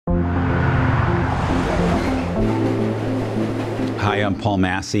Hi, I'm Paul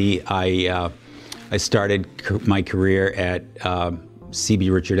Massey. I started my career at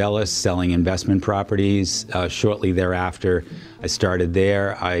CB Richard Ellis selling investment properties. Shortly thereafter, I started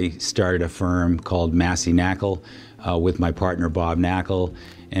there. I started a firm called Massey Knakal with my partner Bob Knakal,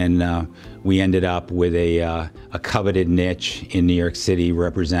 and we ended up with a coveted niche in New York City,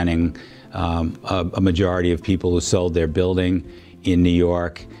 representing a majority of people who sold their building in New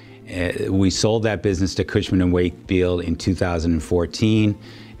York. We sold that business to Cushman & Wakefield in 2014,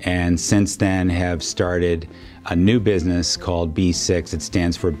 and since then have started a new business called B6. It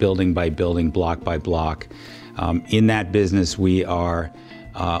stands for Building by Building, Block by Block. In that business, we are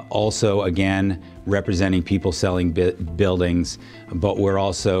also, again, representing people selling buildings, but we're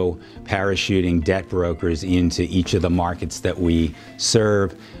also parachuting debt brokers into each of the markets that we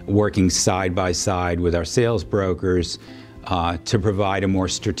serve, working side by side with our sales brokers to provide a more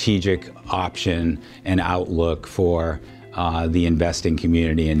strategic option and outlook for the investing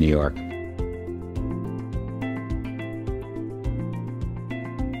community in New York.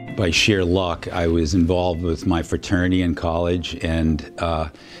 By sheer luck, I was involved with my fraternity in college, and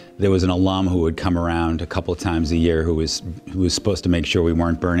there was an alum who would come around a couple of times a year who was supposed to make sure we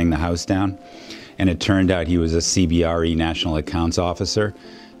weren't burning the house down. And it turned out he was a CBRE National Accounts Officer,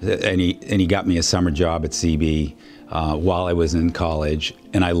 and he got me a summer job at CB while I was in college,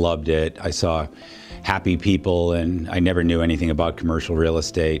 and I loved it. I saw happy people, and I never knew anything about commercial real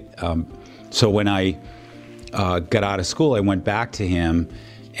estate. So when I got out of school, I went back to him,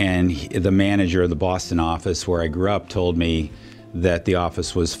 and the manager of the Boston office where I grew up told me that the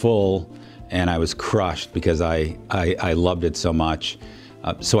office was full, and I was crushed because I loved it so much.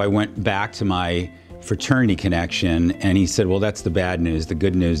 So I went back to my fraternity connection, and he said, well, that's the bad news. The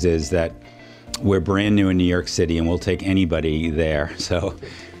good news is that we're brand new in New York City, and we'll take anybody there. So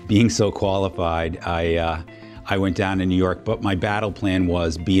being so qualified, I went down to New York, but my battle plan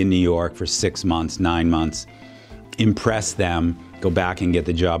was be in New York for 6 months, 9 months, impress them, go back and get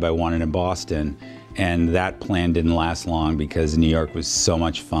the job I wanted in Boston. And that plan didn't last long because New York was so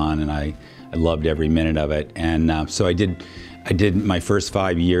much fun, and I loved every minute of it. And so I did my first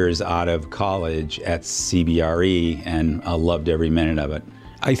 5 years out of college at CBRE, and I loved every minute of it.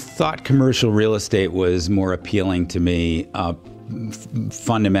 I thought commercial real estate was more appealing to me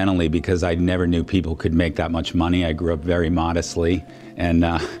fundamentally because I never knew people could make that much money. I grew up very modestly, and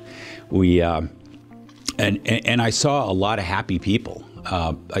I saw a lot of happy people.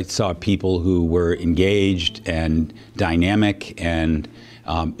 I saw people who were engaged and dynamic, and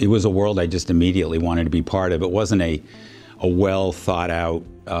it was a world I just immediately wanted to be part of. It wasn't a well thought out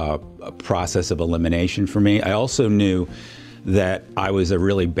process of elimination for me. I also knew that I was a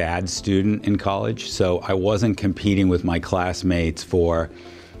really bad student in college, so I wasn't competing with my classmates for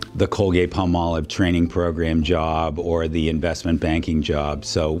the Colgate-Palmolive training program job or the investment banking job.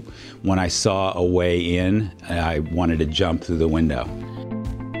 So when I saw a way in, I wanted to jump through the window.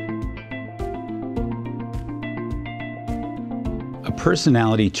 A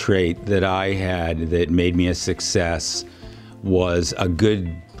personality trait that I had that made me a success was a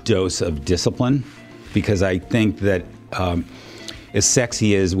good dose of discipline, because I think that as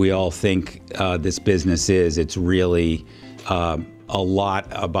sexy as we all think this business is, it's really a lot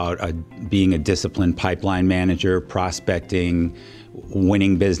about being a disciplined pipeline manager, prospecting,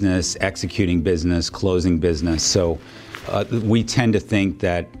 winning business, executing business, closing business. So we tend to think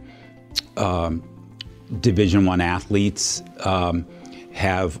that Division I athletes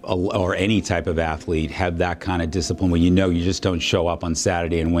or any type of athlete have that kind of discipline where you just don't show up on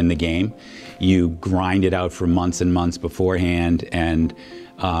Saturday and win the game. You grind it out for months and months beforehand, and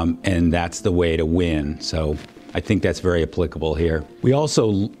that's the way to win. So I think that's very applicable here. We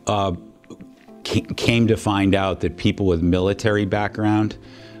also came to find out that people with military background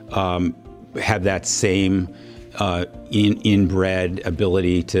have that same inbred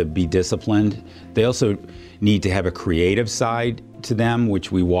ability to be disciplined. They also need to have a creative side to them,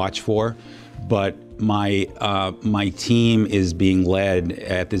 which we watch for. But my team is being led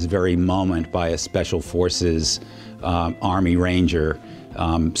at this very moment by a Special Forces Army Ranger.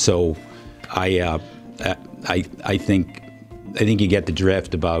 So I think you get the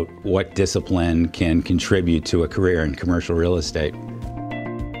drift about what discipline can contribute to a career in commercial real estate.